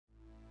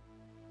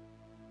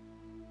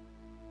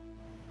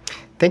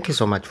Thank you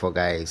so much for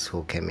guys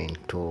who came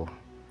into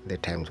the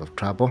times of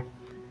trouble.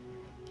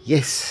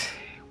 Yes,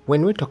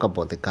 when we talk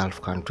about the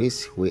Gulf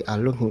countries, we are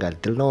looking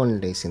at the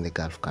loneliness in the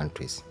Gulf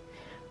countries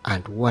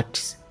and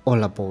what's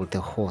all about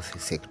the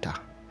health sector.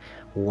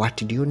 What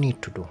do you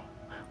need to do?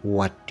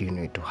 What do you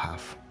need to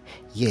have?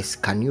 Yes,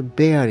 can you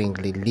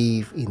bearingly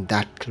live in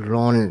that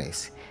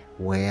loneliness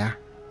where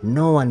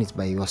no one is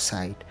by your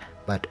side,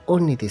 but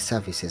only the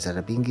services that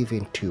are being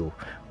given to you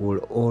will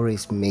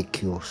always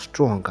make you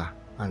stronger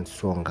and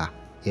stronger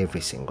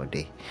every single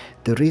day?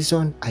 The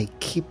reason I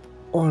keep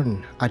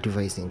on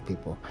advising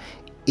people,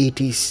 it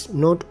is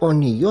not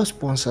only your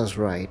sponsor's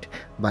right,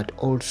 but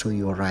also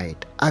your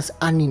right as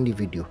an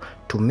individual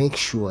to make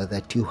sure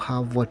that you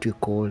have what we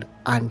call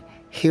an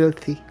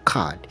healthy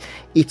card.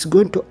 It's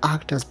going to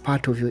act as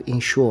part of your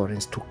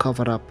insurance to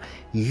cover up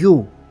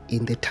you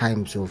in the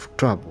times of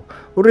trouble.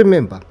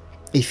 Remember,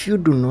 if you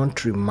do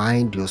not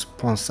remind your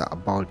sponsor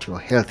about your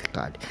health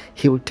card,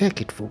 he will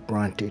take it for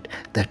granted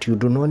that you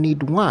do not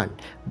need one.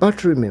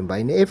 But remember,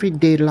 in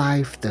everyday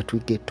life that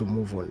we get to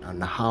move on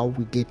and how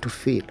we get to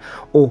feel,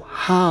 or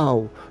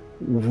how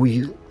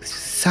we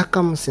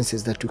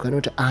circumstances that you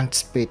cannot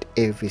anticipate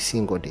every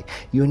single day,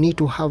 you need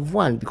to have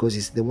one because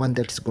it's the one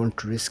that is going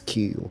to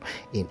rescue you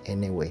in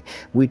any way.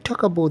 We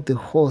talk about the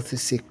health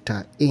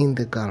sector in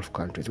the Gulf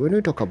countries. When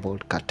we talk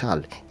about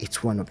Qatar,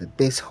 it's one of the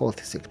best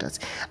health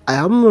sectors. I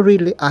am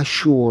really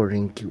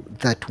assuring you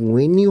that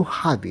when you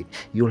have it,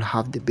 you'll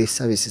have the best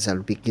services that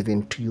will be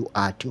given to you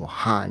at your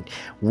hand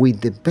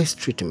with the best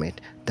treatment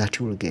that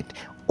you will get.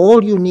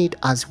 All you need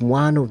as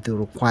one of the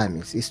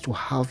requirements is to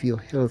have your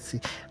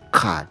healthy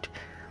card.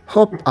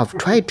 Hope I've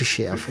tried to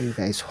share for you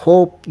guys.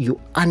 Hope you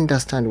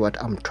understand what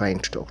I'm trying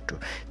to talk to.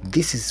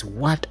 This is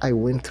what I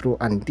went through,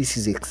 and this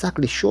is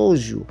exactly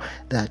shows you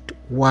that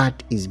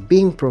what is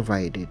being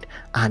provided.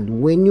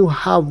 And when you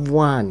have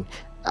one,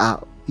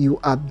 you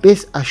are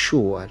best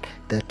assured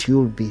that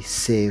you'll be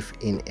safe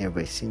in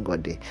every single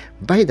day.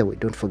 By the way,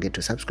 don't forget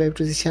to subscribe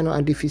to this channel,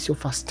 and if it's your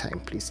first time,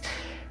 please,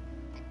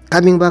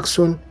 coming back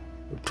soon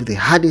to the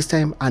hardest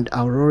time, and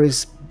I'll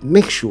always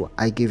make sure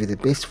I give you the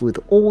best with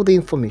all the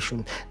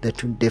information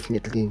that you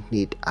definitely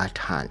need at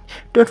hand.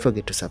 Don't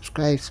forget to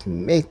subscribe to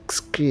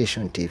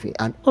Mexcreationtv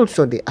and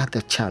also the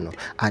other channel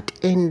at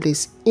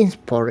Endless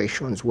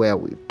Inspirations, where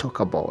we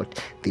talk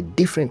about the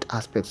different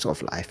aspects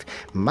of life.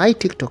 My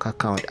TikTok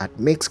account at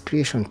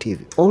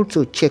Mexcreationtv.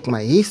 Also check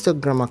my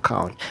Instagram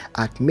account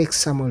at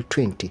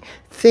MakeSamuel20.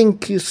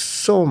 Thank you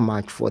so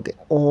much for the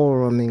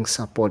all-roaming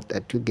support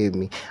that you gave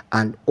me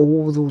and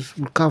all those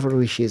recovery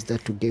wishes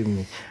that you gave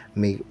me.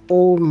 May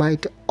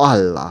Almighty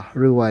Allah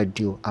reward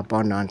you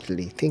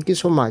abundantly. Thank you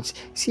so much.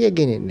 See you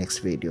again in the next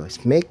video.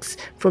 It's Mex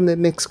from the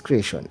Mex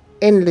Creation.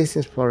 Endless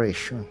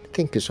inspiration.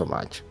 Thank you so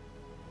much.